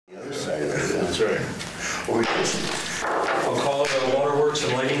That's right. I'll call the Waterworks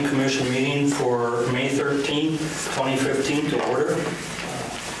and Lighting Commission meeting for May 13, 2015 to order.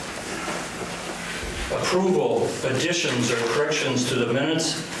 Approval, additions, or corrections to the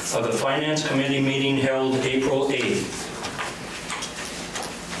minutes of the Finance Committee meeting held April 8th.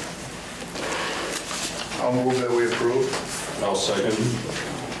 I'll move that we approve. I'll second.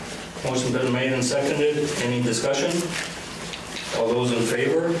 Motion been made and seconded. Any discussion? All those in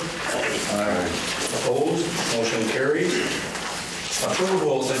favor? Aye. Opposed? Motion carries.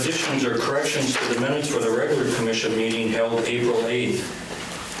 Approval, additions, or corrections to the minutes for the regular commission meeting held April 8th.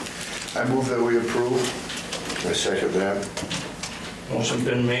 I move that we approve. I second that. Motion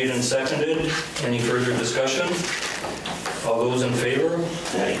been made and seconded. Any further discussion? All those in favor?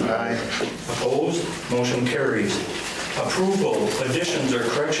 Aye. Opposed? Motion carries. Approval, additions, or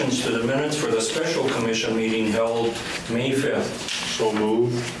corrections to the minutes for the special commission meeting held May 5th. So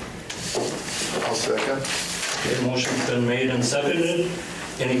moved. I'll second. Okay, motion's been made and seconded.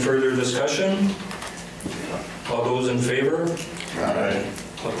 Any further discussion? All those in favor? Aye.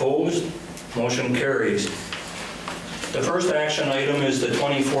 Opposed? Motion carries. The first action item is the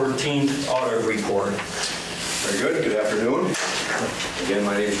 2014 audit report. Very good. Good afternoon. Again,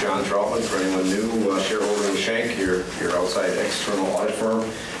 my name is John Troutman. For anyone new, shareholder in Schenck, your outside external audit firm.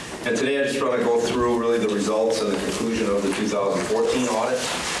 And today I just want to go through really the results and the conclusion of the 2014 audit.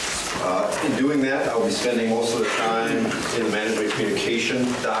 In doing that, I'll be spending most of the time in the management communication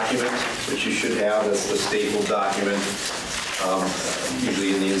document, which you should have. That's the stapled document,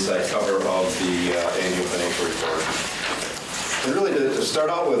 usually in the inside cover of the annual financial report. And really, to start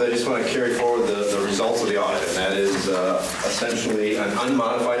out with, I just want to carry forward the results of the audit, and that is essentially an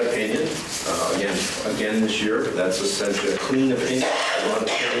unmodified opinion. Again this year, that's essentially a clean opinion.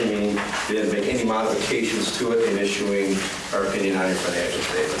 Meaning we didn't make any modifications to it in issuing our opinion on your financial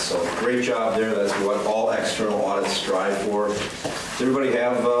statements. So great job there. That's what all external audits strive for. Does everybody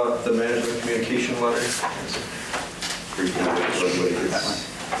have the management communication letter?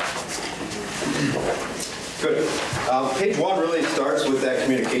 Good. Page 1 really starts with that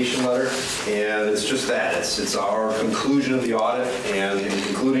communication letter, and it's just that. It's our conclusion of the audit, and in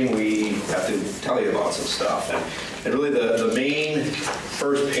concluding, we have to tell you about some stuff. And really, the main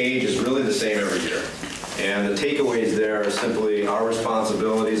first page is really the same every year. And the takeaways there are simply our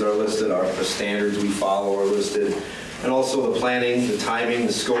responsibilities are listed, the standards we follow are listed, and also the planning, the timing,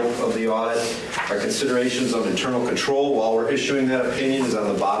 the scope of the audit. Our considerations of internal control while we're issuing that opinion is on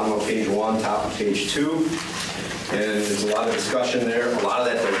the bottom of page 1, top of page 2. And there's a lot of discussion there. A lot of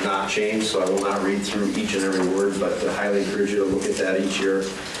that does not change, so I will not read through each and every word, but I highly encourage you to look at that each year.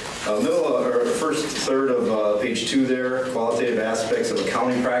 First third of page 2 there, qualitative aspects of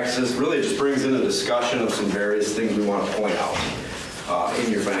accounting practices, really just brings in a discussion of some various things we want to point out.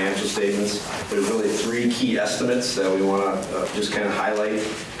 In your financial statements, there's really 3 key estimates that we want to just kind of highlight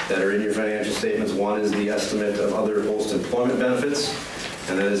that are in your financial statements. One is the estimate of other post-employment benefits,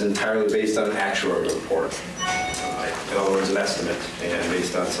 and that is entirely based on an actuarial report. In other words, an estimate, and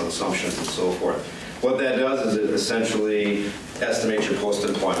based on some assumptions and so forth. What that does is it essentially estimates your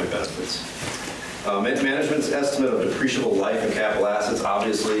post-employment benefits. Management's estimate of depreciable life and capital assets,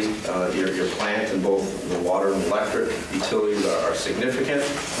 obviously your plant and both the water and electric utilities are significant.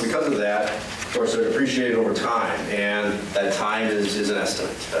 Because of that, of course, they're depreciated over time, and that time is an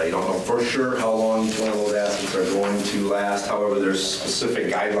estimate. You don't know for sure how long each one of those assets are going to last. However, there's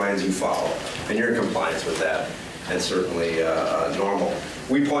specific guidelines you follow, and you're in compliance with that, and certainly normal.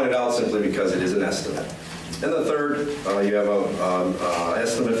 We point it out simply because it is an estimate. And the third, you have an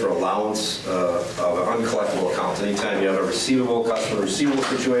estimate for allowance of uncollectible accounts. Anytime you have a customer receivable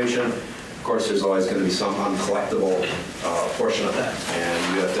situation, of course, there's always going to be some uncollectible portion of that,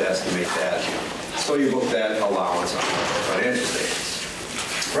 and you have to estimate that. So you book that allowance on the financial statements.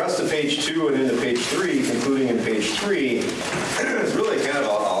 The rest of page 2 and into page 3, concluding in page 3, is really kind of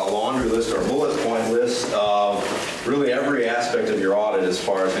a laundry list or bullet point list of really every aspect of your audit as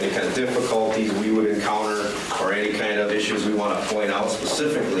far as any kind of difficulties we would encounter or any kind of issues we want to point out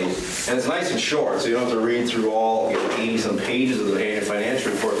specifically. And it's nice and short, so you don't have to read through all 80-some pages of the annual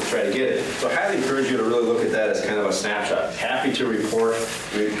financial report to try to get it. So I highly encourage you to really look at that as kind of a snapshot. Happy to report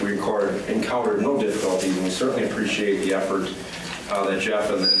we encountered no difficulties, and we certainly appreciate the effort that Jeff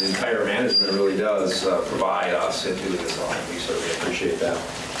and the entire management really does provide us in doing this audit. We certainly appreciate that.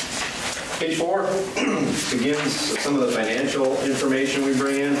 Page 4 begins some of the financial information we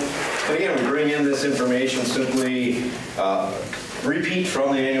bring in. And again, we bring in this information simply repeat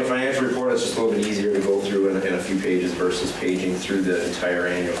from the annual financial report. It's just a little bit easier to go through in a few pages versus paging through the entire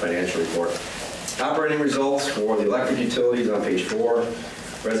annual financial report. Operating results for the electric utilities on page 4.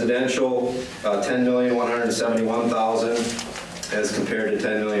 Residential, $10,171,000 as compared to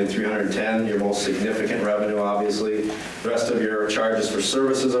 $10,310,000, your most significant revenue, obviously. The rest of your charges for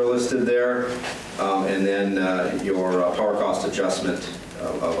services are listed there, and then your power cost adjustment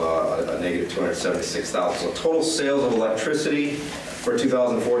of a negative $276,000. So total sales of electricity for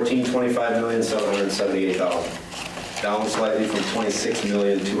 2014, $25,778,000, down slightly from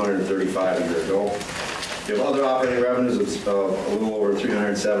 $26,235,000 a year ago. You have other operating revenues of a little over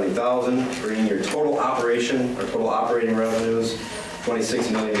 $370,000, bringing your total operation or total operating revenues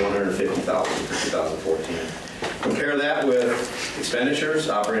 $26,150,000 for 2014. Compare that with expenditures,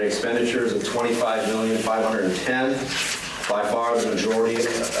 operating expenditures of $25,510,000. By far, the majority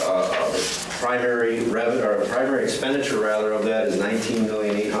of primary revenue or primary expenditure rather of that is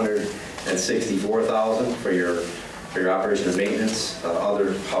 $19,864,000 for your operation and maintenance,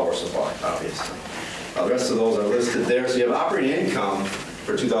 other power supply, obviously. The rest of those are listed there. So you have operating income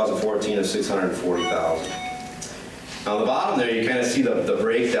for 2014 of $640,000. On the bottom there, you kind of see the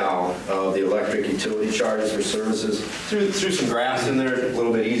breakdown of the electric utility charges for services. Through some graphs in there, a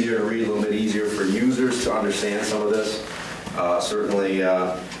little bit easier to read, a little bit easier for users to understand some of this. Certainly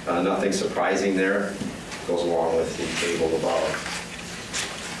nothing surprising there. Goes along with the table above.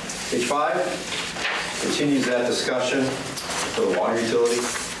 Page 5 continues that discussion for the water utility.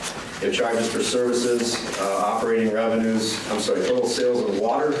 You have charges for services, operating revenues, total sales of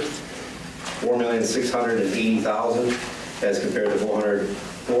water, $4,680,000 as compared to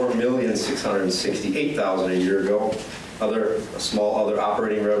 $4,668,000 a year ago. Small other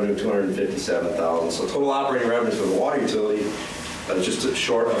operating revenue, $257,000. So total operating revenues for the water utility is just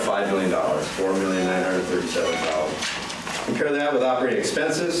short of $5 million, $4,937,000. Compare that with operating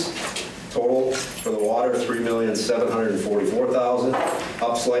expenses. Total for the water, $3,744,000,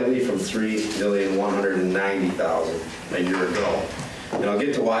 up slightly from $3,190,000 a year ago. And I'll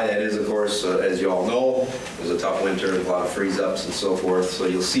get to why that is, of course, as you all know. It was a tough winter, a lot of freeze-ups and so forth. So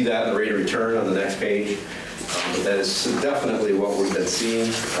you'll see that in the rate of return on the next page. But that is definitely what we've been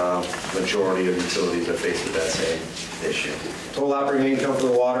seeing. Majority of utilities are faced with that same issue. Total operating income for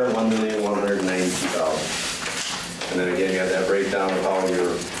the water, $1,192,000. And then again, you have that breakdown of how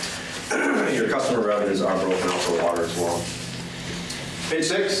your customer revenues are broken out for water as well. Page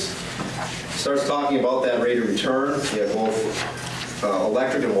 6 starts talking about that rate of return. You have both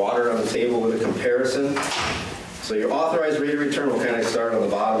electric and water on the table with a comparison. So your authorized rate of return will kind of start on the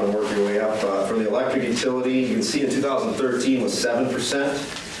bottom and work your way up. For the electric utility, you can see in 2013 was 7%.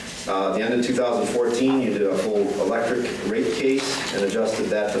 At the end of 2014, you did a full electric rate case and adjusted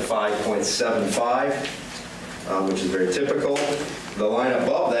that to 5.75, which is very typical. The line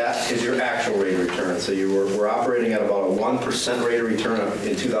above that is your actual rate of return. So you were operating at about a 1% rate of return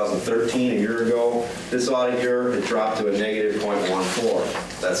in 2013, a year ago. This audit year, it dropped to a negative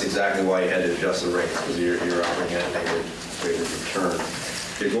 0.14. That's exactly why you had to adjust the rates, because you're operating at a negative rate of return.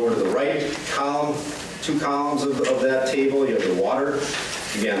 If you go over to the right column, 2 columns of that table, you have the water.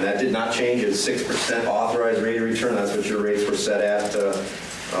 Again, that did not change. It's 6% authorized rate of return. That's what your rates were set at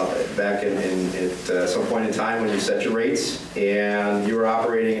back at some point in time when you set your rates. And you were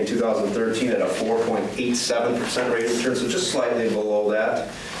operating in 2013 at a 4.87% rate of return, so just slightly below that.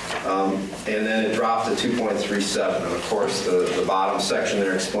 And then it dropped to 2.37. And of course, the bottom section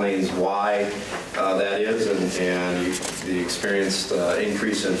there explains why that is, and the experienced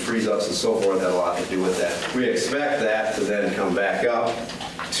increase in freeze-ups and so forth had a lot to do with that. We expect that to then come back up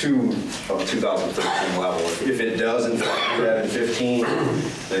to a 2013 level. If it does in fact do that in 15,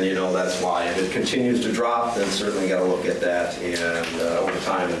 then you know that's why. If it continues to drop, then certainly got to look at that and over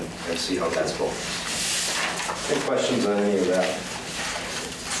time and see how that's going. Any questions on any of that?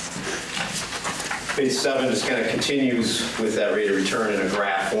 Page 7 just kind of continues with that rate of return in a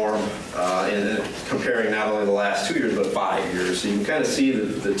graph form, and then comparing not only the last 2 years, but 5 years. So you can kind of see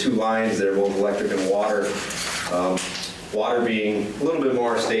the 2 lines there, both electric and water. Water being a little bit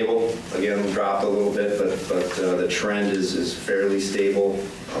more stable. Again, dropped a little bit, but the trend is fairly stable,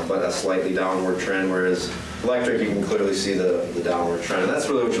 but a slightly downward trend, whereas electric, you can clearly see the downward trend. And that's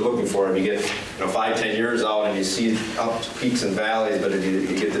really what you're looking for. If you get 5-10 years out and you see up peaks and valleys, but if you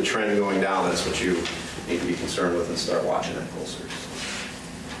get the trend going down, that's what you need to be concerned with and start watching it closer.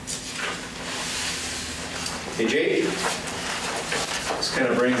 Page 8. This kind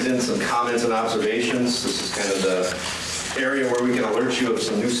of brings in some comments and observations. This is kind of the area where we can alert you of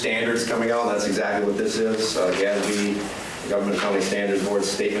some new standards coming out. That's exactly what this is. GASB, Government Accounting Standards Board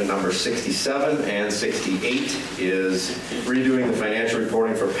Statement number 67 and 68 is redoing the financial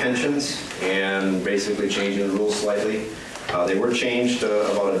reporting for pensions and basically changing the rules slightly. They were changed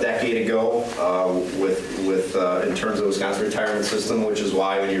about a decade ago in terms of Wisconsin retirement system, which is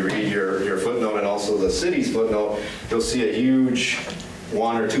why when you read your footnote and also the city's footnote, you'll see a huge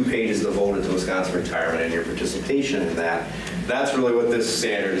 1 or 2 pages devoted to Wisconsin retirement and your participation in that. That's really what this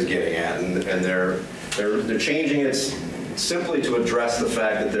standard is getting at, and they're changing it simply to address the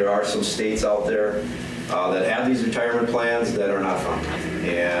fact that there are some states out there that have these retirement plans that are not funded.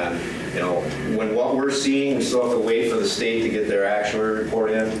 And when what we're seeing, we still have to wait for the state to get their actuary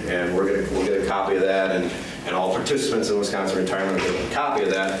report in, and we'll get a copy of that, and all participants in Wisconsin retirement will get a copy of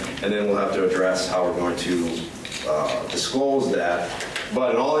that, and then we'll have to address how we're going to disclose that.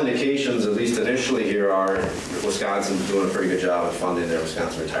 But all indications, at least initially here, are Wisconsin's doing a pretty good job of funding their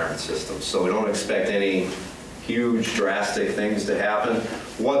Wisconsin retirement system. So we don't expect any huge drastic things to happen.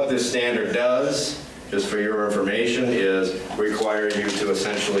 What this standard does, just for your information, is require you to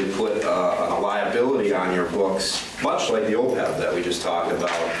essentially put a liability on your books, much like the OPEB that we just talked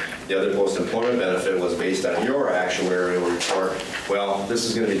about. The other post-employment benefit was based on your actuarial report. Well, this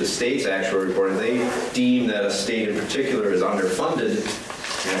is going to be the state's actuarial report, and they deem that a state in particular is underfunded.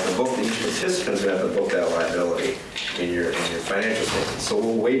 You have to book, each participant's going to have to book that liability in your financial statements. So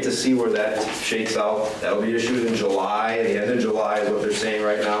we'll wait to see where that shakes out. That'll be issued in July. The end of July is what they're saying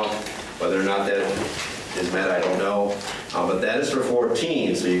right now. Whether or not that is met, I don't know. But that is for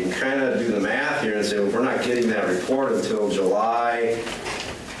 14, so you can kind of do the math here and say, well, if we're not getting that report until July,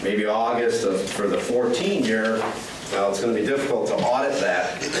 maybe August for the 14 year, well, it's going to be difficult to audit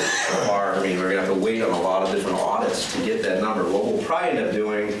that. I mean, we're going to have to wait on a lot of different audits to get that number. What we'll probably end up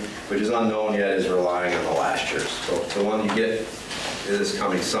doing, which is unknown yet, is relying on the last year's. So the one you get this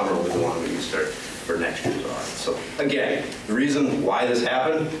coming summer will be the one we use for next year's audit. So again, the reason why this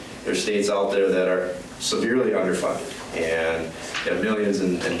happened, there's states out there that are severely underfunded and have millions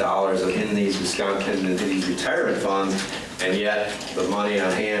in dollars in these Wisconsin, into these retirement funds, and yet the money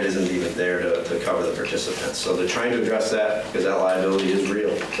on hand isn't even there to cover the participants. So they're trying to address that because that liability is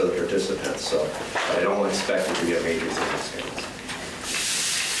real to the participants. So I don't expect it to be a major thing.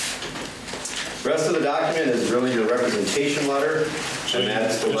 The rest of the document is really your representation letter, and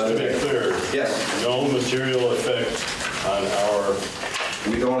that's the letter. Just to be clear, yes. No material effect on our...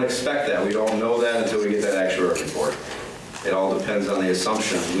 We don't expect that. We don't know that until we get that actuarial report. It all depends on the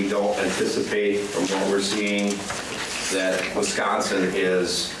assumptions. We don't anticipate from what we're seeing that Wisconsin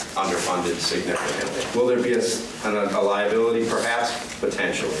is underfunded significantly. Will there be a liability? Perhaps,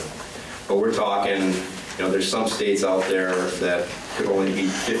 potentially. But we're talking, there's some states out there that could only be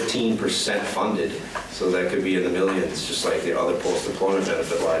 15% funded. So that could be in the millions, just like the other post-employment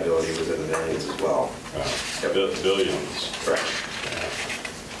benefit liability was in the millions as well. Billions. Correct.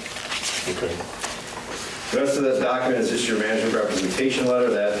 Okay. The rest of this document is just your management representation letter.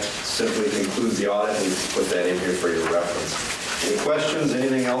 That simply concludes the audit, and put that in here for your reference. Any questions?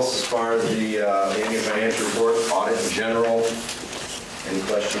 Anything else as far as the annual financial report, audit in general? Any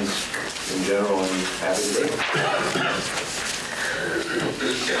questions in general? I'm happy to take.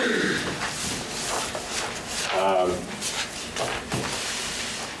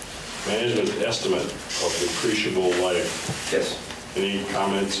 Management estimate of depreciable life. Yes. Any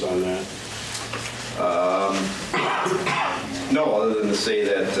comments on that? No, other than to say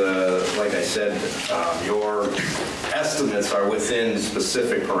that, like I said, your estimates are within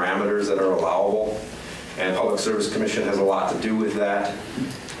specific parameters that are allowable, and Public Service Commission has a lot to do with that,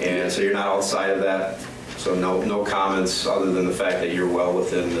 and so you're not outside of that. So no comments other than the fact that you're well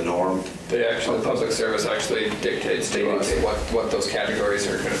within the norm. The Public Service actually dictates to us what those categories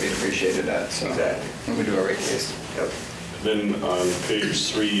are going to be depreciated at. So Exactly. When we do a rate case. Yep. Then on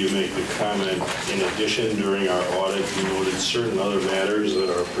page 3, you make the comment, in addition, during our audit, you noted certain other matters that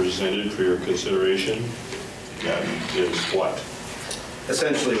are presented for your consideration. That is what?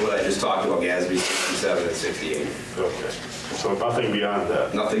 Essentially what I just talked about, GASB 67 and 68. Okay. So nothing beyond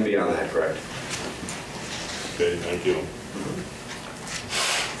that? Nothing beyond that, correct. Okay, thank you.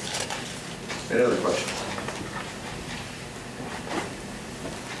 Any other questions?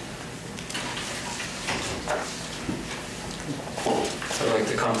 I'd like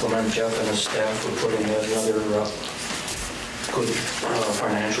to compliment Jeff and his staff for putting another good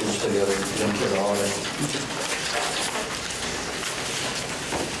financials together into the audit.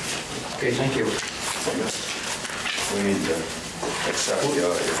 Okay, thank you. We need to accept the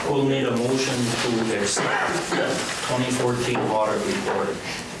audit report. We'll need a motion to accept the 2014 audit report.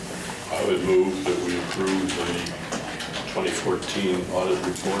 I would move that we approve the 2014 audit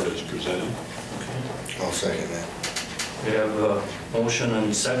report as presented. I'll second that. We have a motion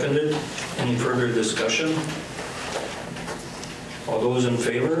and seconded. Any further discussion? All those in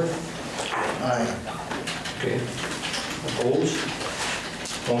favor? Aye. Okay. Opposed?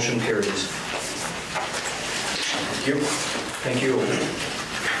 Motion carries. Thank you. Thank you.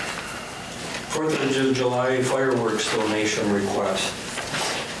 4th of July fireworks donation request.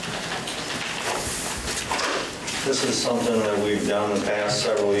 This is something that we've done the past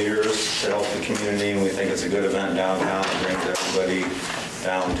several years to help the community, and we think it's a good event downtown. It brings everybody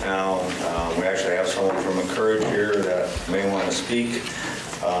downtown. We actually have someone from Encourage here that may want to speak.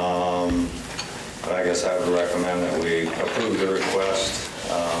 But I guess I would recommend that we approve the request.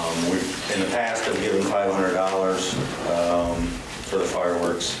 We, in the past, have given $500 for the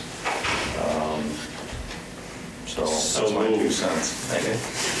fireworks. So that's my 2 cents. Thank you.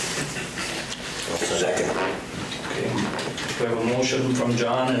 Second. Okay. We have a motion from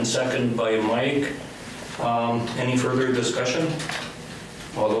John and second by Mike. Any further discussion?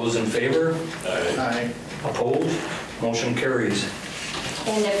 All those in favor? Aye. Opposed? Motion carries.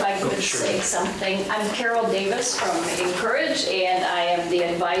 And if I could Sure. say something, I'm Carol Davis from Encourage, and I am the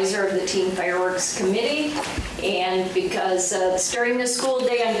advisor of the Teen Fireworks Committee. And because it's during the school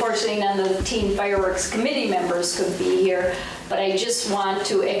day, unfortunately, none of the Teen Fireworks Committee members could be here, but I just want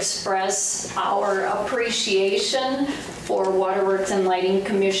to express our appreciation for Waterworks and Lighting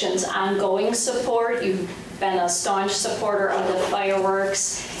Commission's ongoing support. You've been a staunch supporter of the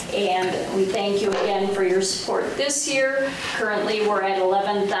fireworks, and we thank you again for your support this year. Currently, we're at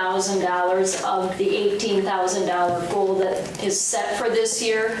 $11,000 of the $18,000 goal that is set for this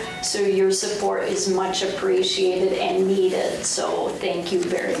year, so your support is much appreciated and needed, so thank you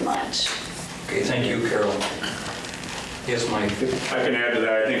very much. Okay, thank you, Carol. Yes, Mike? I can add to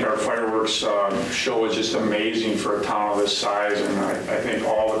that. I think our fireworks show is just amazing for a town of this size, and I think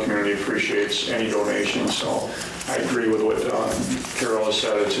all the community appreciates any donation. So I agree with what Carol has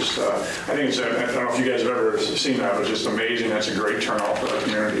said. It's just, I think it's, I don't know if you guys have ever seen that, but it's just amazing. That's a great turnout for our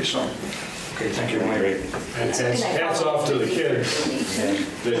community. So. Okay, thank you, Mike. And hats off to the kids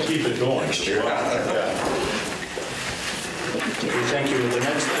that keep it going. Okay, thank you. The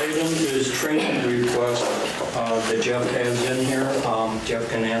next item is training request that Jeff has in here. Jeff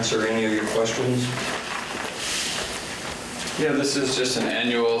can answer any of your questions. Yeah, this is just an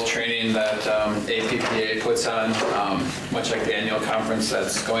annual training that APPA puts on, much like the annual conference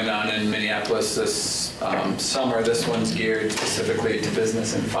that's going on in Minneapolis this summer. This one's geared specifically to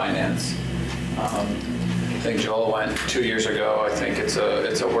business and finance. I think Joel went 2 years ago. I think it's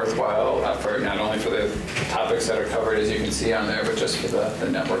a worthwhile effort, not only for the topics that are covered, as you can see on there, but just for the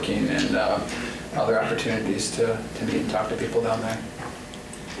networking and other opportunities to meet and talk to people down there.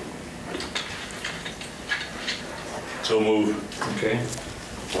 So move. Okay.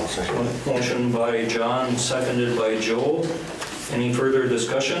 Motion by John, seconded by Joe. Any further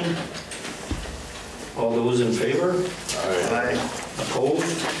discussion? All those in favor? Aye.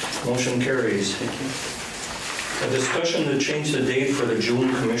 Opposed? Motion carries. A discussion to change the date for the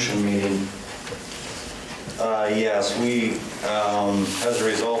June commission meeting. Yes, we, as a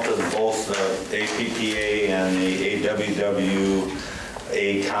result of both the APPA and the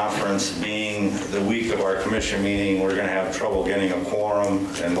AWWA conference being the week of our commission meeting, we're going to have trouble getting a quorum,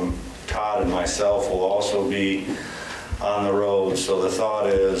 and Todd and myself will also be on the road. So the thought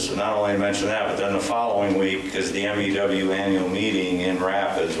is not only to mention that, but then the following week is the MEW annual meeting in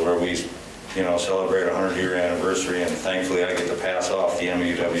Rapids, where we celebrate a 100-year anniversary, and thankfully I get to pass off the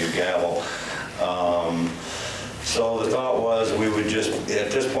MEW gavel. So the thought was we would just, at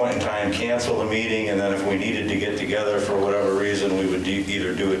this point in time, cancel the meeting, and then if we needed to get together for whatever reason, we would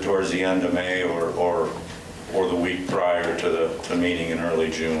either do it towards the end of May or the week prior to the meeting in early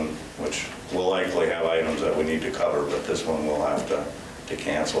June, which will likely have items that we need to cover, but this one we'll have to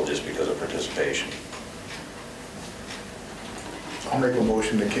cancel just because of participation. I'll make a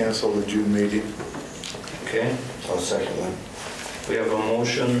motion to cancel the June meeting. Okay. I'll second that. We have a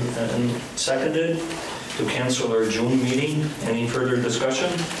motion and seconded to cancel our June meeting. Any further discussion?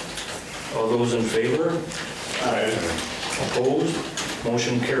 All those in favor? Aye. Opposed?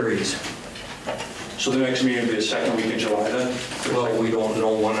 Motion carries. So the next meeting will be the second week in July then? Well, we don't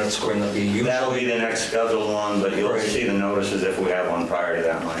know when it's going to be. That'll be the next scheduled one, but you'll Right. see the notices if we have one prior to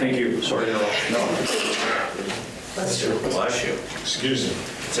that, Mike. Thank you. Sorry to interrupt. No. Bless you. Excuse me,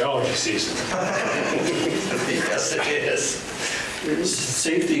 it's allergy season. Yes, it is.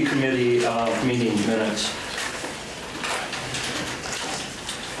 Safety Committee meeting minutes.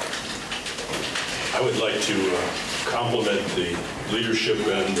 I would like to compliment the leadership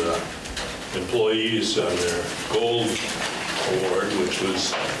and employees on their gold award, which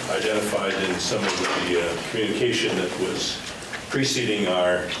was identified in some of the communication that was preceding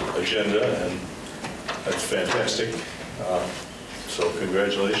our agenda, and that's fantastic. So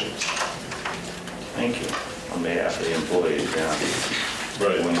congratulations. Thank you. on behalf of the employees, yeah.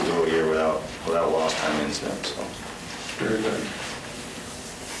 Right. We wouldn't go a year without lost time incidents, so. Very good.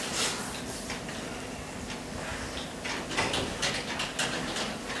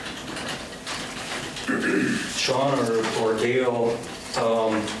 Sean or Dale,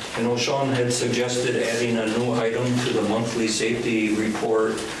 I know Sean had suggested adding a new item to the monthly safety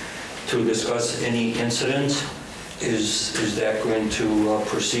report to discuss any incidents. Is that going to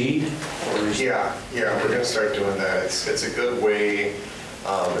proceed? Or is Yeah, we're going to start doing that. It's a good way,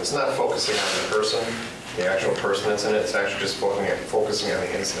 it's not focusing on the person, the actual person that's in it, it's actually just focusing on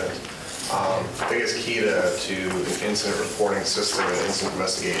the incident. The biggest key to the incident reporting system and incident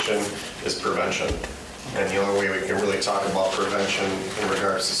investigation is prevention. And the only way we can really talk about prevention in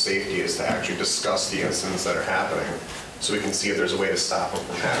regards to safety is to actually discuss the incidents that are happening, so we can see if there's a way to stop them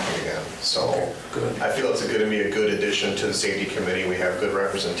from happening again. So good. I feel it's going to be a good addition to the safety committee. We have good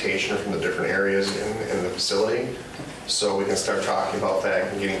representation from the different areas in the facility, so we can start talking about that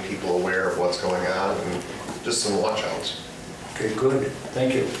and getting people aware of what's going on and just some watch outs. Okay, good.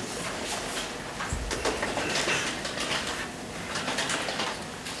 Thank you.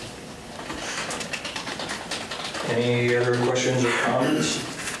 Any other questions or comments?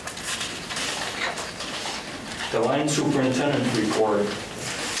 The line superintendent report.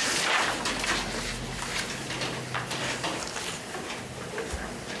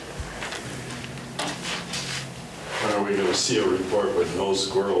 When are we going to see a report with no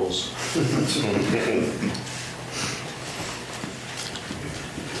squirrels?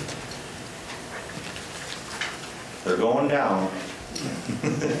 They're going down.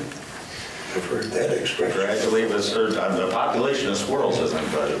 I've heard that expression. Gradually, the population of squirrels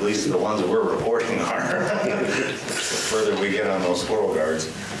isn't, but at least the ones that we're reporting are. The further we get on those squirrel guards.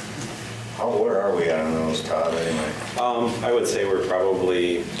 Where are we at on those, Todd, anyway? I would say we're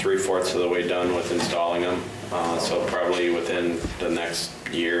probably 3/4 of the way done with installing them. So probably within the next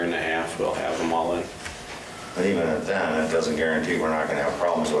year and a half, we'll have them all in. But even at then, it doesn't guarantee we're not going to have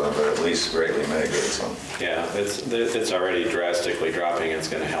problems with them, but at least greatly mitigates them. Yeah, it's already drastically dropping. It's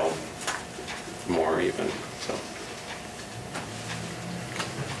going to help more even, so.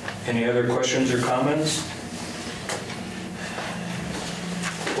 Any other questions or comments?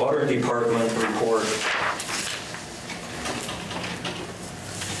 Water Department report.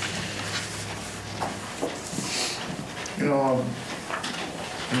 You know,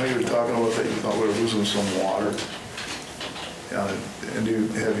 I know you were talking about that you thought we were losing some water. And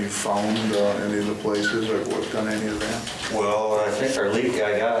have you found any of the places or worked on any of that? Well, I think our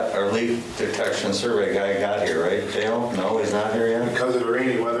leak detection survey guy got here, right, Dale? No, he's not here yet? Because of the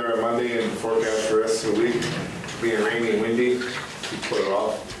rainy weather on Monday and the forecast for the rest of the week, being rainy and windy, we put it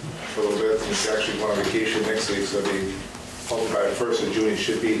off for a little bit. He's actually going on vacation next week, so hopefully by the 1st of June he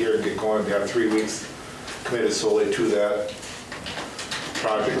should be here and get going. We have 3 weeks committed solely to that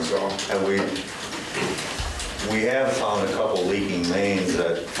project, so. And we have found a couple leaking mains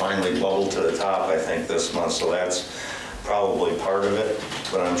that finally bubbled to the top, I think, this month, so that's probably part of it,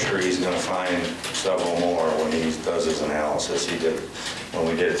 but I'm sure he's going to find several more when he does his analysis. He did, when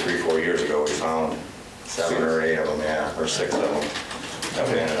we did it 3-4 years ago, we found 7 or 8 of them, yeah, or 6 of them that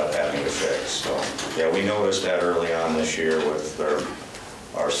we ended up having to fix. So, yeah, we noticed that early on this year with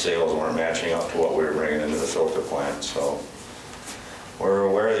our sales weren't matching up to what we were bringing into the filter plant, so we're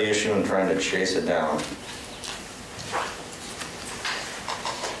aware of the issue and trying to chase it down.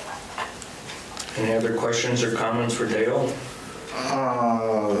 Any other questions or comments for Dale?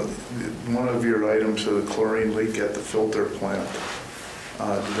 One of your items, the chlorine leak at the filter plant,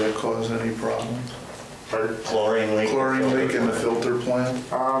 did that cause any problems? Pardon? Chlorine leak? Chlorine leak in the filter plant?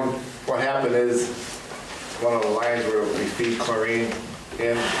 What happened is one of the lines where we feed chlorine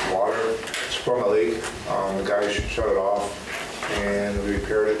in water sprung a leak. The guy shut it off and we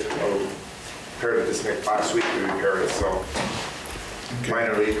repaired it. Repaired it this last week, we repaired it, so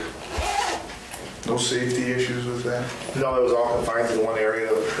minor leak. No safety issues with that? No, it was all confined to the one area.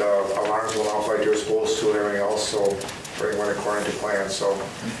 The alarms went off like they're supposed to and everything else, so everything went according to plan, so.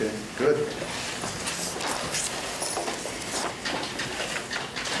 Okay, good.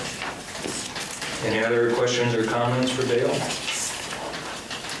 Any other questions or comments for Dale?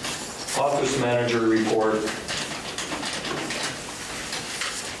 Office manager report.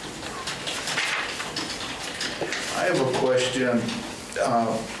 I have a question.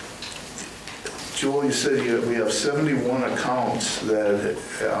 Joel, you said we have 71 accounts that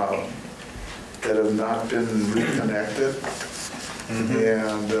have not been reconnected.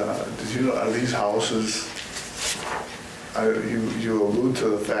 And did you know, are these houses, you allude to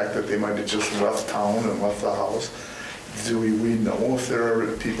the fact that they might have just left town and left the house. Do we know if there are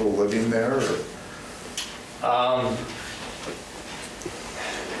people living there? Or?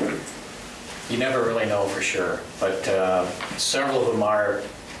 You never really know for sure, but several of them are,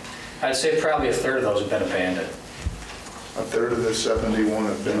 I'd say probably a third of those have been abandoned. A third of the 71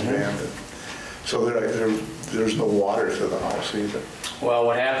 have been abandoned. So there's no water to the house either. Well,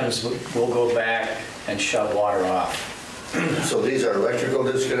 what happens, we'll go back and shut water off. So these are electrical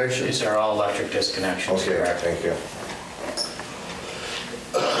disconnections? These are all electric disconnections. Okay, Correct. thank you.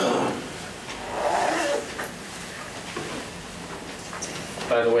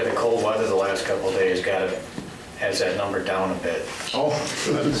 By the way, the cold weather the last couple of days has that number down a bit. Oh,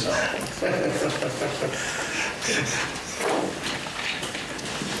 good. So.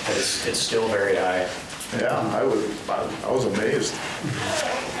 But it's still very high. Yeah, I was amazed.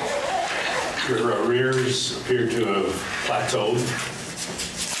 Your arrears appear to have plateaued.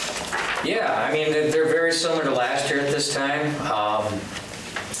 Yeah, I mean, they're very similar to last year at this time.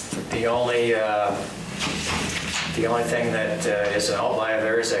 The only thing that is an outlier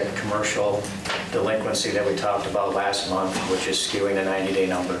there is that commercial delinquency that we talked about last month, which is skewing the 90-day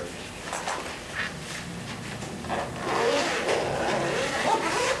number.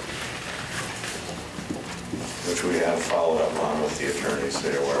 Which we have followed up on with the attorneys.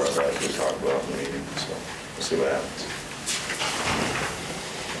 They're aware of that. We talked about in the meeting, so we'll see what happens.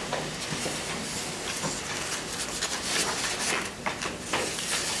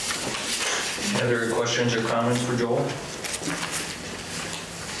 Any other questions or comments for Joel?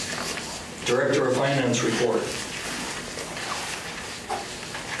 Director of Finance report.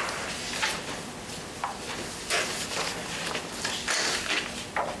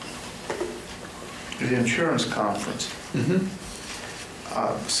 The insurance conference.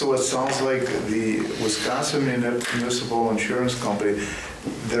 So it sounds like the Wisconsin Municipal Insurance Company,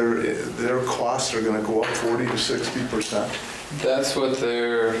 their costs are going to go up 40 to 60%. That's what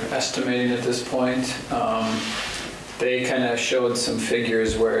they're estimating at this point. They kind of showed some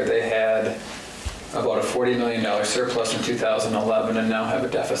figures where they had about a $40 million surplus in 2011 and now have a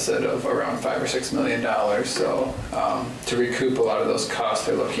deficit of around $5 or $6 million. So to recoup a lot of those costs,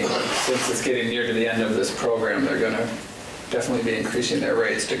 they're looking, since it's getting near to the end of this program, they're going to definitely be increasing their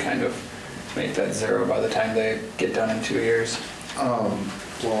rates to kind of make that zero by the time they get done in 2 years. Well,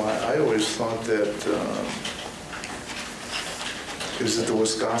 I always thought that, is it the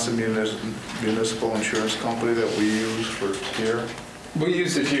Wisconsin Municipal Insurance Company that we use for here? We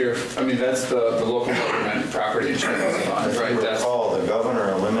use it here. I mean, that's the local government property insurance fund, right? If you recall, the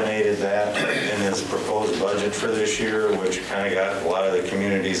governor eliminated that in his proposed budget for this year, which kind of got a lot of the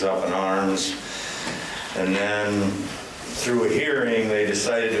communities up in arms. And then through a hearing, they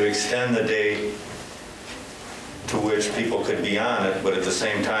decided to extend the date to which people could be on it, but at the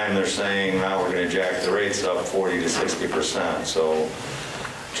same time, they're saying, now we're going to jack the rates up 40 to 60%. So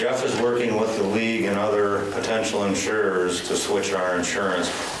Jeff is working with the league and other potential insurers to switch our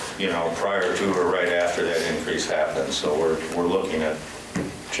insurance, prior to or right after that increase happens. So we're looking at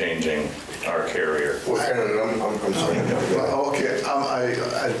changing our carrier. What kind of, I'm sorry. Okay,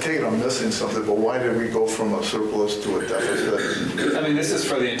 I take it I'm missing something, but why did we go from a surplus to a deficit? I mean, this is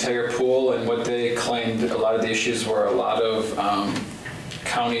for the entire pool, and what they claimed a lot of the issues were a lot of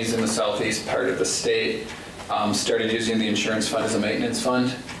counties in the southeast part of the state started using the insurance fund as a maintenance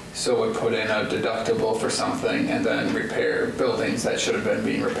fund. So would put in a deductible for something and then repair buildings that should have been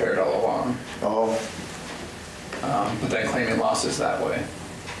being repaired all along. Oh. But then claiming losses that way.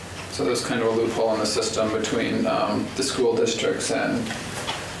 So there's kind of a loophole in the system between the school districts and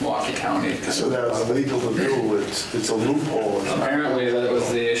Milwaukee County. So that's legal to do, it's a loophole. Apparently that was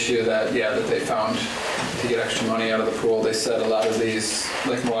the issue that they found to get extra money out of the pool. They said a lot of these,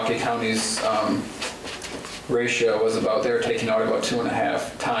 like Milwaukee County's ratio was about, they were taking out about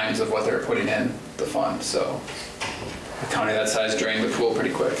 2.5 times of what they were putting in the fund. So a county that size drained the pool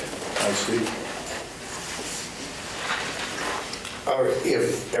pretty quick. I see.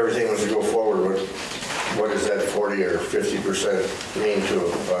 If everything was to go forward, what does that 40 or 50% mean to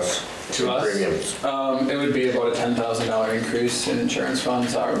us? To us, premiums? It would be about a $10,000 increase in insurance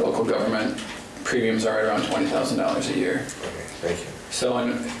funds. Our local government premiums are around $20,000 a year. Okay, thank you. So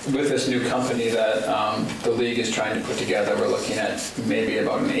with this new company that the league is trying to put together, we're looking at maybe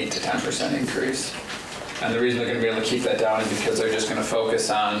about an 8 to 10% increase. And the reason they're going to be able to keep that down is because they're just going to focus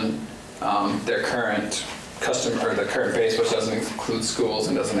on their current customer, the current base, which doesn't include schools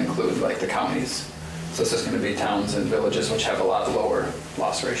and doesn't include like the counties. So it's just going to be towns and villages which have a lot lower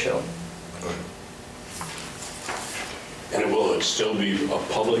loss ratio. And will it still be a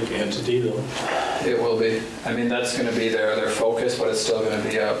public entity though? It will be. I mean, that's going to be their focus, but it's still going to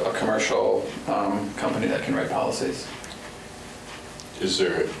be a commercial company that can write policies. Is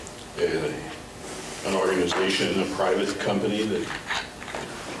there an organization, a private company that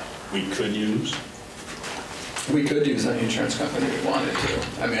we could use? We could use any insurance company we wanted to.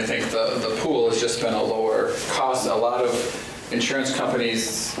 I mean, I think the pool has just been a lower cost. A lot of insurance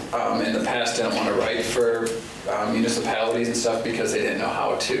companies in the past didn't want to write for municipalities and stuff because they didn't know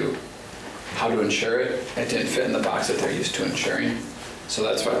how to insure it. It didn't fit in the box that they're used to insuring. So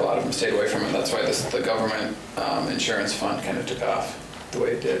that's why a lot of them stayed away from it. That's why the government insurance fund kind of took off the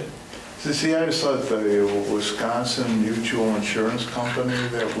way it did. See, I just thought the Wisconsin Mutual Insurance Company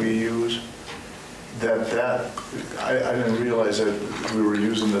that we use, I didn't realize that we were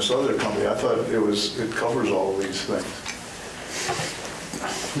using this other company. I thought it covers all of these things.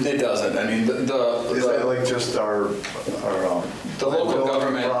 It doesn't. I mean, Is that like just our the local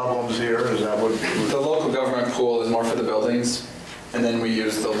government problems here? Is that what? The local government pool is more for the buildings, and then we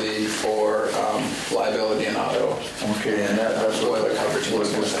use the league for liability and auto. Okay, and that's what boiler coverage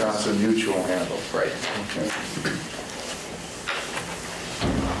was and those kind of Wisconsin Mutual handle. Right. Okay.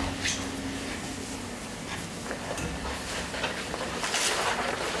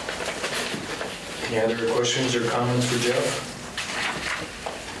 Any other questions or comments for Jeff?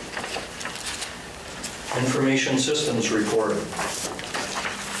 Information Systems Report.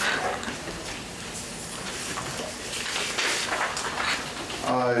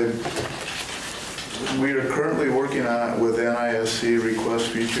 We are currently working with NISC request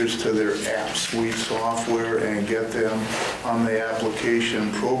features to their app suite software and get them on the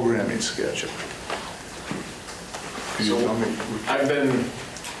application programming schedule. I've been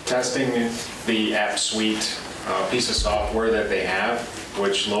testing the app suite piece of software that they have,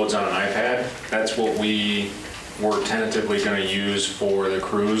 which loads on an iPad. That's what we were tentatively going to use for the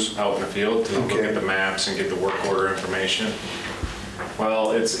crews out in the field to look at the maps and get the work order information.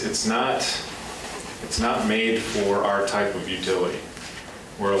 Well, it's not made for our type of utility.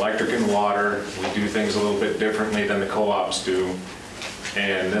 We're electric and water. We do things a little bit differently than the co-ops do.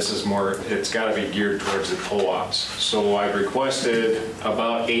 And this is more, it's got to be geared towards the co-ops. So I've requested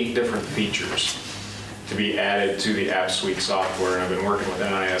about 8 different features to be added to the app suite software. And I've been working with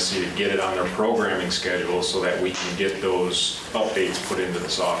NISC to get it on their programming schedule so that we can get those updates put into the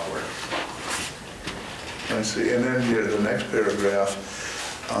software. I see. And then the next paragraph,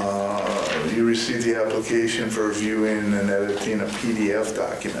 you received the application for viewing and editing of PDF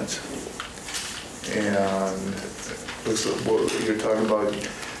documents. And looks like what you're talking about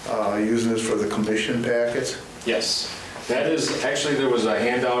using this for the commission packets? Yes. That is, actually there was a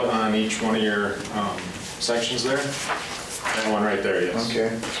handout on each one of your sections there. That one right there, yes. Okay.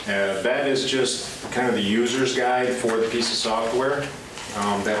 That is just kind of the user's guide for the piece of software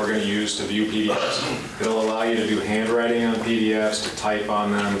that we're going to use to view PDFs. It'll allow you to do handwriting on PDFs, to type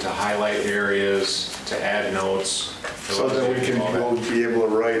on them, to highlight areas, to add notes. So that we can be able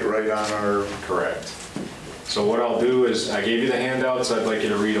to write right on our... Correct. So what I'll do is, I gave you the handouts, I'd like you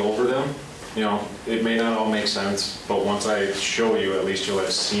to read over them. You know, it may not all make sense, but once I show you, at least you'll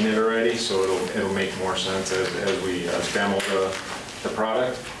have seen it already, so it'll make more sense as we demo the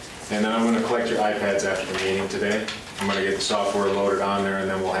product. And then I'm going to collect your iPads after the meeting today. I'm going to get the software loaded on there, and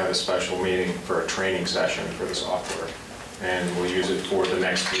then we'll have a special meeting for a training session for the software. And we'll use it for the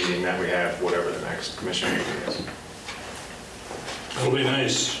next meeting that we have, whatever the next commission meeting is. It'll be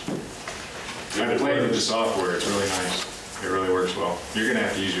nice. I've played with the software, it's really nice. It really works well. You're going to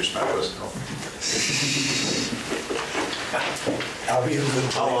have to use your stylus though.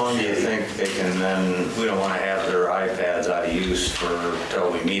 How long do you think they can then, we don't want to have their iPads out of use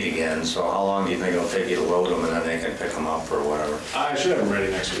till we meet again, so how long do you think it'll take you to load them and then they can pick them up or whatever? I should have them ready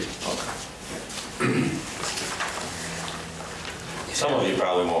next week. Okay. Some of you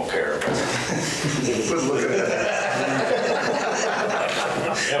probably won't care, but Look at that.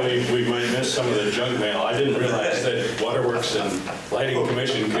 Yeah, we might miss some of the junk mail. I didn't realize that Waterworks and Lighting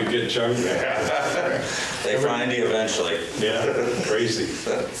Commission could get junk mail. they find you eventually. Yeah, crazy.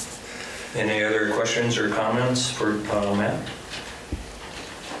 Any other questions or comments for Matt?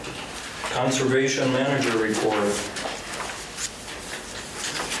 Conservation Manager Report.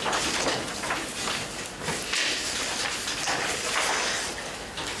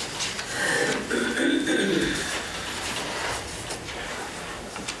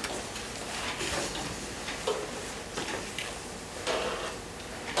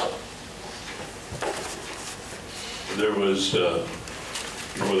 There was,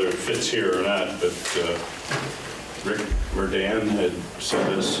 whether it fits here or not, but Rick Merdan had sent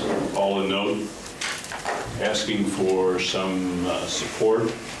us all a note asking for some support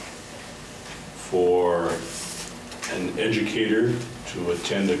for an educator to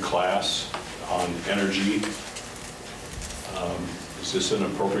attend a class on energy. Is this an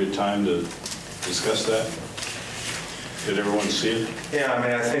appropriate time to discuss that? Did everyone see it? Yeah, I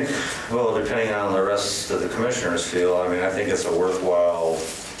mean, I think, well, depending on the rest of the commissioners feel, I mean, I think it's a worthwhile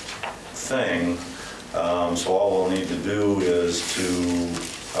thing. So all we'll need to do is to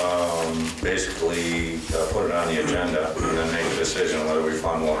basically put it on the agenda and then make a decision whether we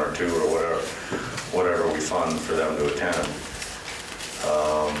fund one or two or whatever we fund for them to attend.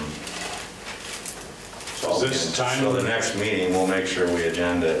 So the next meeting, we'll make sure we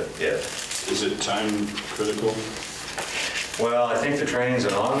agenda it. Is it time critical? Well, I think the training's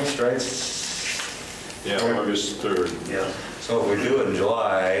in August, right? Yeah, August 3rd. Yeah. So if we do it in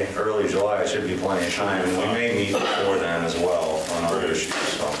July, early July, it should be plenty of time. And we may meet before then as well on other issues,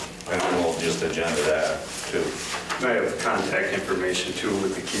 so. And then we'll just agenda that too. I have contact information too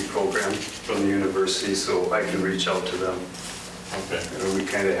with the KEY program from the university, so I can reach out to them. Okay. And we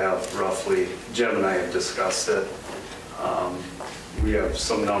kind of have roughly, Jim and I have discussed it. We have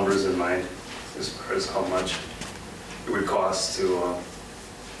some numbers in mind as far as how much it would cost to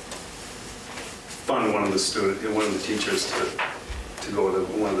fund one of the teachers to go to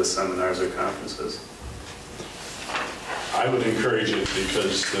one of the seminars or conferences. I would encourage it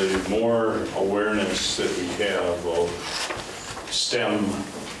because the more awareness that we have of STEM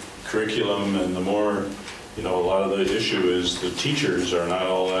curriculum and the more, you know, a lot of the issue is the teachers are not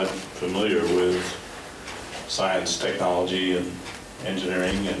all that familiar with science, technology, and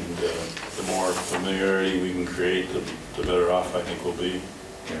engineering, and the more familiarity we can create, the better off I think we'll be.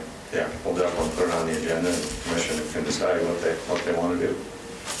 Yeah, we'll definitely put it on the agenda and the commission can decide what they want to do.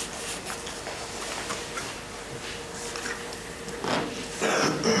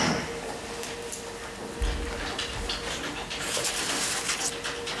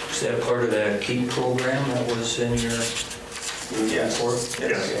 Is that part of that KEEP program that was in your report?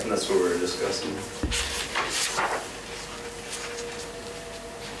 Yes, and that's what we were discussing.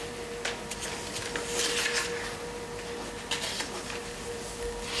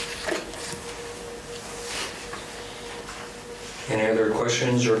 Any other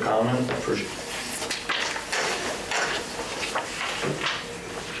questions or comment?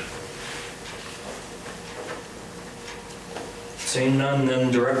 Seeing none,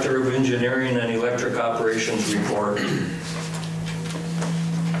 then Director of Engineering and Electric Operations report.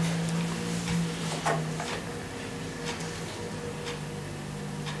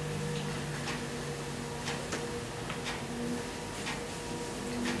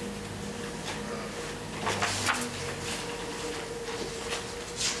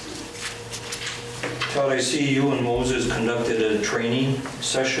 Todd, I see you and Moses conducted a training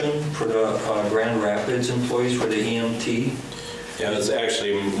session for the Grand Rapids employees for the EMT. Yeah, it's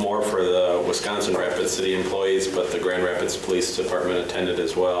actually more for the Wisconsin Rapids City employees, but the Grand Rapids Police Department attended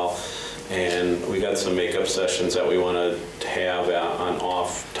as well. And we got some makeup sessions that we want to have on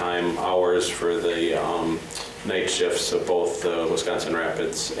off time hours for the night shifts of both the Wisconsin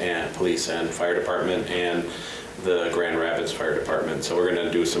Rapids and Police and Fire Department and the Grand Rapids Fire Department. So we're going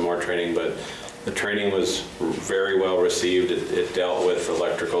to do some more training, but the training was very well received. It dealt with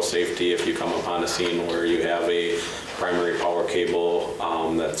electrical safety if you come upon a scene where you have a primary power cable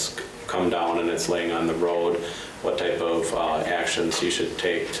that's come down and it's laying on the road, what type of actions you should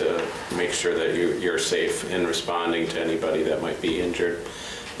take to make sure that you're safe in responding to anybody that might be injured.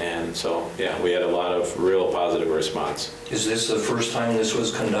 And so, yeah, we had a lot of real positive response. Is this the first time this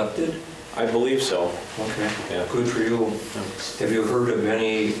was conducted? I believe so. Okay, yeah. Good for you. Have you heard of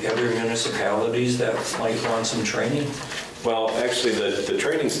any other municipalities that might want some training? Well, actually, the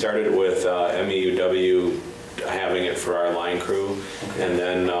training started with MEUW having it for our line crew, okay. And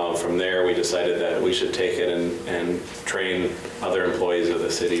then from there we decided that we should take it and train other employees of the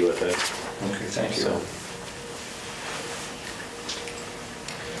city with it. Okay, thank you. So.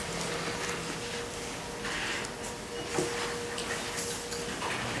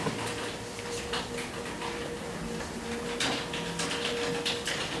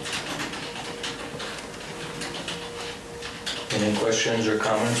 Any questions or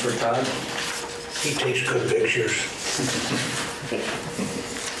comments for Todd? He takes good pictures.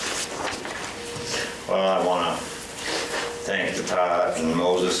 Well, I want to thank the Todd and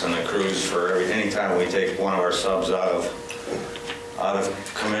Moses and the crews for anytime we take one of our subs out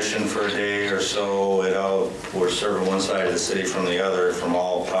of commission for a day or so, we're serving one side of the city from the other from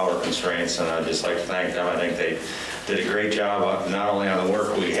all power constraints, and I'd just like to thank them. I think they did a great job, not only on the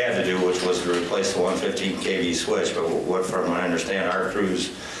work we had to do, which was to replace the 115 kV switch, but what, from what I understand, our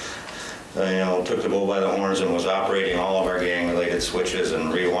crews took the bull by the horns and was operating all of our gang-related switches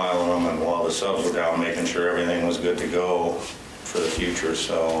and rewiring them, and while the subs were down, making sure everything was good to go for the future.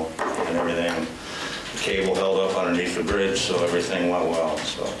 So, and everything, the cable held up underneath the bridge, so everything went well.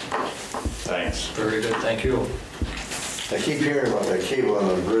 So. Thanks. Very good, thank you. I keep hearing about that cable on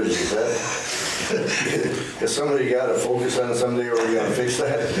the bridge. Is that, has somebody got to focus on someday where we're gonna fix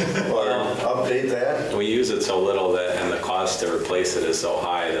that or update that? We use it so little that, and the cost to replace it is so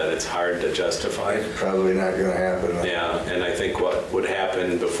high that it's hard to justify. It's probably not gonna happen. Yeah, and I think what would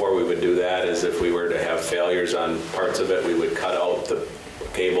happen before we would do that is if we were to have failures on parts of it, we would cut out the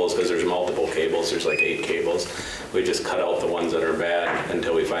cables, because there's multiple cables, there's like 8 cables. We just cut out the ones that are bad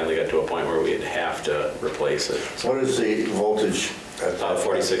until we finally got to a point where we'd have to replace it. What is the voltage at that?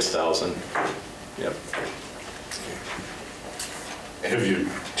 46,000. Yep. Have you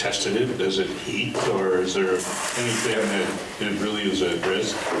tested it? Does it heat, or is there anything that it really is at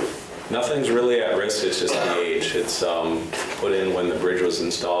risk? Nothing's really at risk, it's just the age. It's put in when the bridge was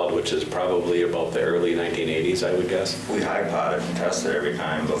installed, which is probably about the early 1980s, I would guess. We high-pot it and test it every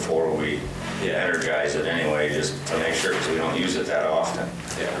time before we energize it anyway, just to make sure, because we don't use it that often.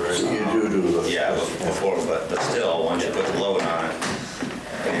 Yeah, right. So you do the... Yeah, before, but still, once you put the load on it,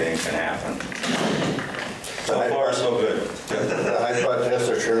 anything can happen. So far, so good. The high-pot tests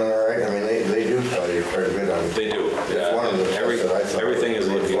are turning all right. I mean, they do tell you quite a bit on it. They do. It's one of the tests that I thought Everything is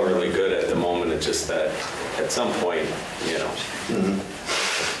was looking really good at the moment. It's just that at some point, you know.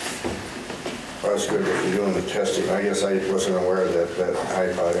 Well, it's good that you're doing the testing. I guess I wasn't aware of that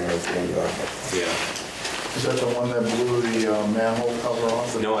high-potting thing. Yeah. Is that the one that blew the manhole cover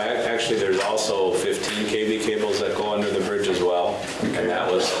off? No, actually, there's also 15 kV cables that go under the bridge as well. And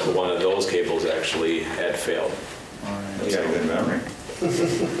that was one of those cables actually had failed. You got a good memory.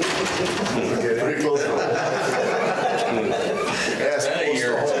 Pretty close. That's a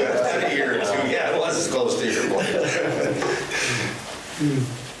year or two. Yeah, it was as close to your point.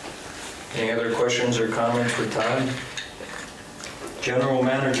 Any other questions or comments for Todd? General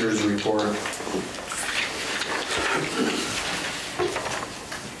Manager's report.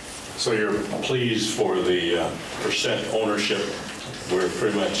 So you're pleased for the percent ownership? We're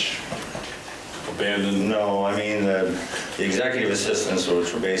pretty much abandoned? No, I mean, the executive assistants,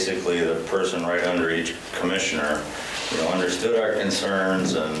 which were basically the person right under each commissioner, understood our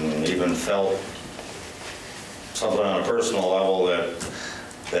concerns and even felt something on a personal level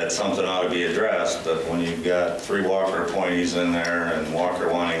that something ought to be addressed. But when you've got 3 Walker appointees in there and Walker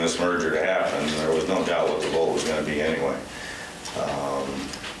wanting this merger to happen, there was no doubt what the vote was going to be anyway.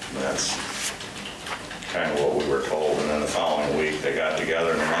 That's kind of what we were told. And then the following week, they got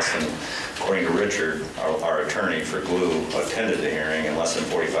together, and in less than, according to Richard, our attorney for GLUE, attended the hearing. In less than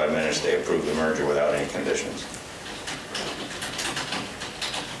 45 minutes, they approved the merger without any conditions.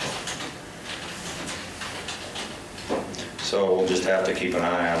 So we'll just have to keep an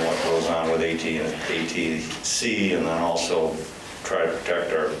eye on what goes on with ATC, and then also try to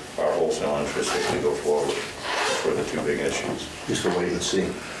protect our wholesale interests as we go forward for the 2 big issues. Just to wait and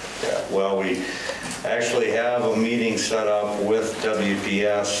see. Yeah, well, we actually have a meeting set up with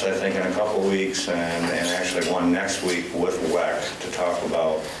WPS, I think, in a couple weeks, and actually one next week with WEC to talk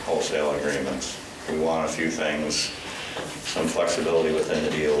about wholesale agreements. We want a few things, some flexibility within the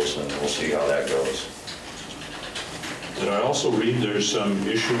deals, and we'll see how that goes. Did I also read there's some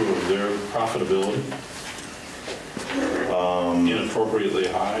issue of their profitability? Inappropriately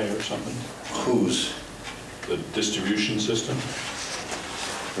high or something? Whose? The distribution system?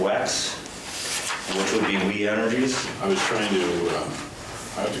 WEX, which would be We Energies. I was trying to,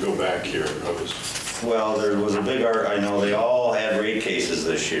 I have to go back here. Well, there was a big, I know they all had rate cases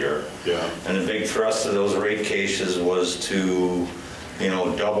this year. Yeah. And the big thrust of those rate cases was to,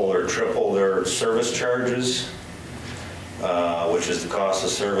 double or triple their service charges, which is the cost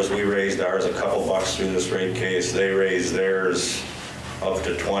of service. We raised ours a couple bucks through this rate case. They raised theirs up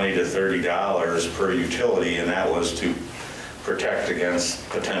to $20 to $30 per utility, and that was to protect against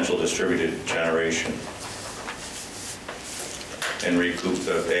potential distributed generation and recoup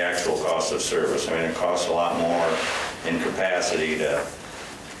the actual cost of service. I mean, it costs a lot more in capacity than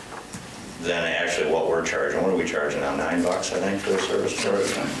actually what we're charging. What are we charging now? $9, I think, for the service charge?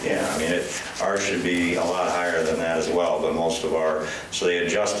 Yeah, I mean, ours should be a lot higher than that as well, but most of so they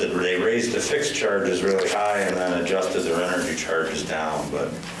raised the fixed charges really high and then adjusted their energy charges down,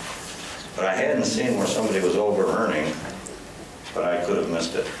 but I hadn't seen where somebody was over-earning, but I could have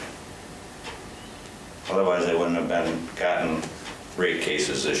missed it. Otherwise, they wouldn't have gotten rate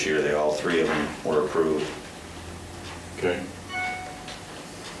cases this year. All 3 of them were approved. Okay.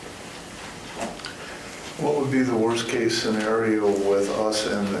 What would be the worst case scenario with us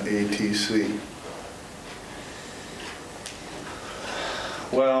and the ATC?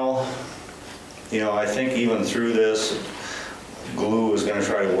 Well, I think even through this, GLUE is going to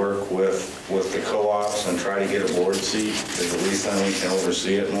try to work with the co-ops and try to get a board seat, because at least then we can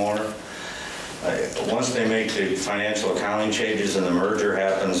oversee it more. once they make the financial accounting changes and the merger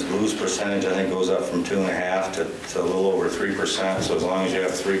happens, Blue's percentage, I think, goes up from 2.5% to a little over 3%. So as long as you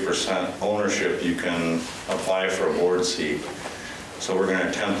have 3% ownership, you can apply for a board seat. So we're going to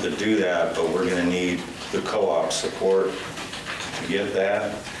attempt to do that, but we're going to need the co-op support to get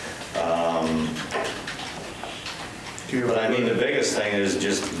that. But I mean, the biggest thing is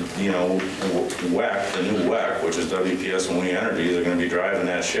just, you know, WEC, the new WEC, which is WPS and We Energy, they're going to be driving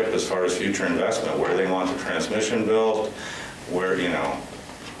that ship as far as future investment, where they want the transmission built, where, you know.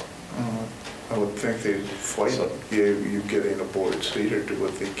 I would think they'd fight you getting a board seat or do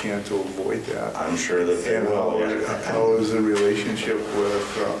what they can to avoid that. I'm sure that they will. How is the relationship with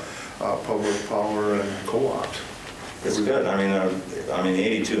public power and co-ops? It's good. I mean, the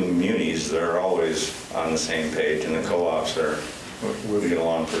 82 munis, they're always on the same page, and the co-ops we get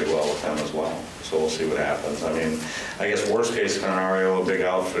along pretty well with them as well. So we'll see what happens. I mean, I guess worst case scenario, a big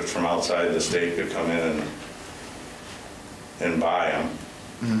outfit from outside the state could come in and buy them.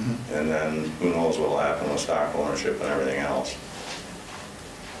 Mm-hmm. And then who knows what will happen with stock ownership and everything else.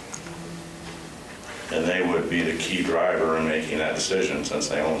 And they would be the key driver in making that decision since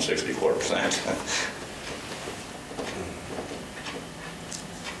they own 64%.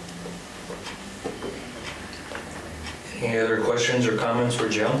 Any other questions or comments for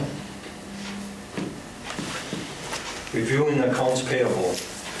Jim? Reviewing accounts payable.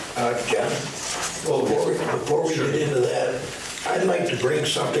 John, before we get into that, I'd like to bring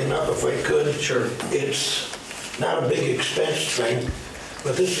something up if I could. Sure. It's not a big expense thing,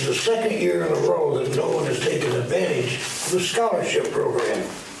 but this is the second year in a row that no one has taken advantage of the scholarship program.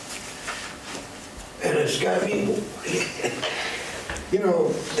 And it's got me, you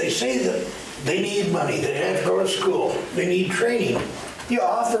know, they say that they need money, they have to go to school, they need training. You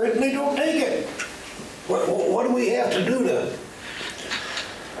offer it and they don't take it. What do we have to do to?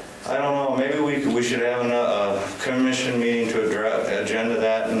 I don't know, maybe we should have a commission meeting to agenda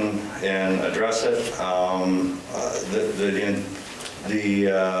that and address it.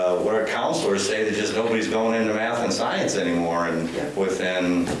 What our counselors say that just nobody's going into math and science anymore, and I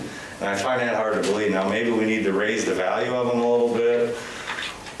find that hard to believe. Now maybe we need to raise the value of them a little bit,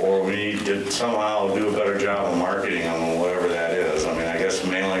 or we need to somehow do a better job of marketing them, whatever that is. I mean, I guess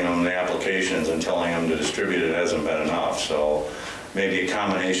mailing them the applications and telling them to distribute it hasn't been enough. So maybe a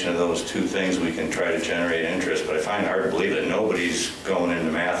combination of those two things we can try to generate interest. But I find it hard to believe that nobody's going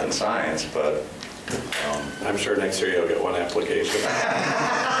into math and science. But I'm sure next year you'll get one application. I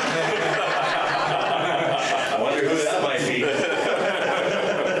wonder who that might be.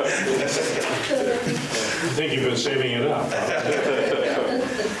 I think you've been saving it up.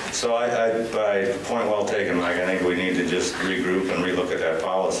 So by point well taken, Mike, I think we need to just regroup and relook at that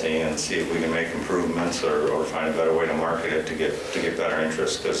policy and see if we can make improvements or find a better way to market it to get better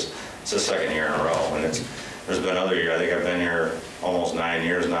interest, because it's the second year in a row. And there's been other years, I think I've been here almost 9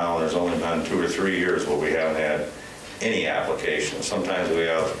 years now, and there's only been 2 or 3 years where we haven't had any applications. Sometimes we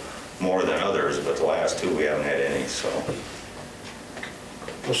have more than others, but the last 2 we haven't had any, so.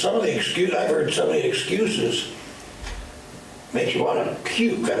 Well, I've heard some of the excuses makes you want to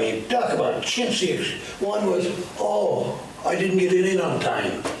puke. I mean, talk about chintzy. One was, oh, I didn't get it in on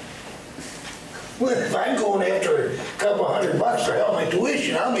time. Well, if I'm going after a couple $100 to help my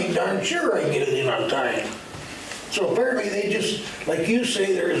tuition, I'll make darn sure I get it in on time. So apparently they just, like you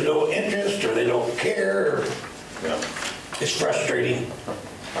say, there is no interest or they don't care. Yeah. It's frustrating.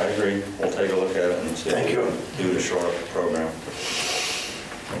 I agree. We'll take a look at it and see Thank you. Do to shore up the program.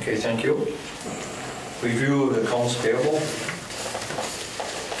 Okay, thank you. Review of accounts payable.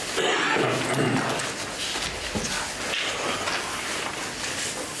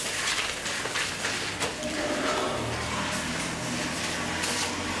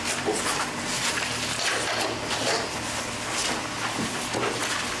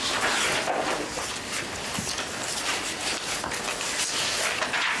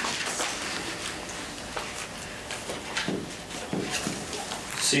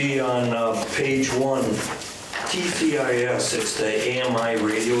 See on page 1, TCIS, it's the AMI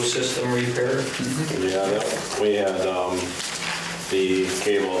radio system repair. Yeah, we had the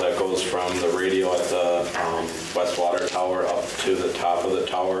cable that goes from the radio at the West Water Tower up to the top of the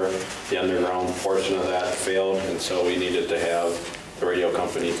tower. The underground portion of that failed, and so we needed to have the radio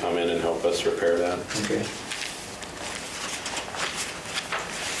company come in and help us repair that. Okay.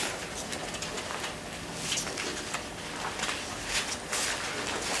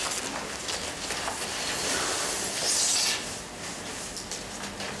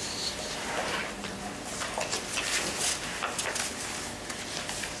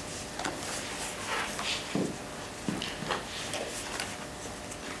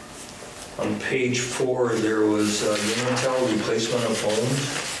 On page 4, there was Unitel replacement of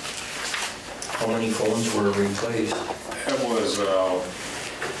phones. How many phones were replaced? That was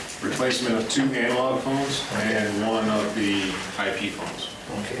replacement of 2 analog phones and 1 of the IP phones.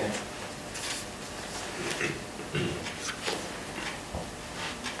 Okay.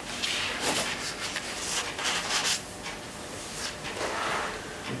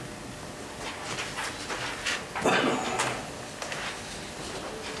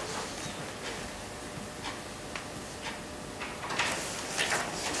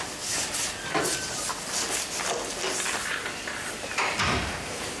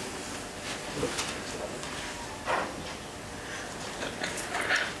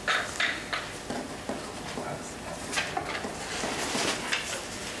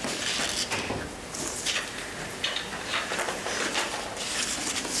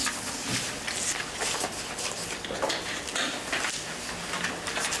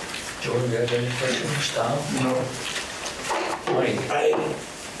 Jordan, you have any questions? Tom? No. Mike?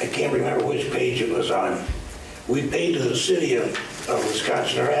 I can't remember which page it was on. We pay to the city of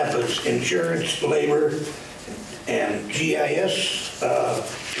Wisconsin Rapids insurance, labor, and GIS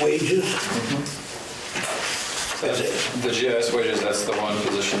wages. That's it. The GIS wages, that's the one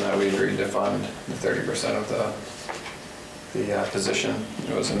position that we agreed to fund, the 30% of the position.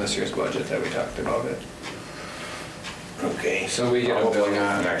 It was in this year's budget that we talked about it. Okay. So we get a bill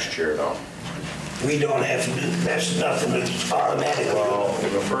Next year, though. We don't have to do, that's nothing that's automatic. Well,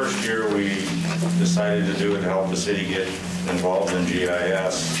 the first year we decided to do it to help the city get involved in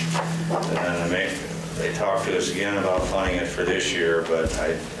GIS. And then they talked to us again about funding it for this year, but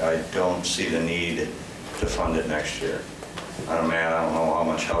I don't see the need to fund it next year. I don't know how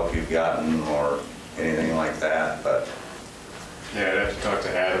much help you've gotten or anything like that, but. Yeah, I'd have to talk to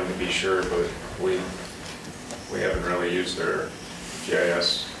Adam to be sure, but we haven't really used their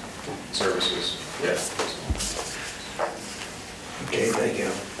GIS services yet. Okay, thank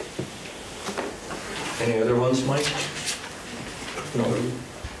you. Any other ones, Mike? No.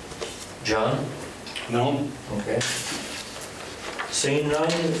 John? No? Okay. Seeing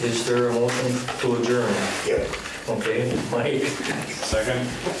none, is there a motion to adjourn? Yep. Okay, Mike? Second?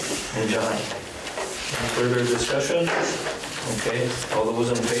 And John? Any further discussion? Okay, all those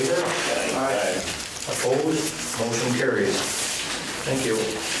in favor? Aye. Opposed? Motion carries. Thank you.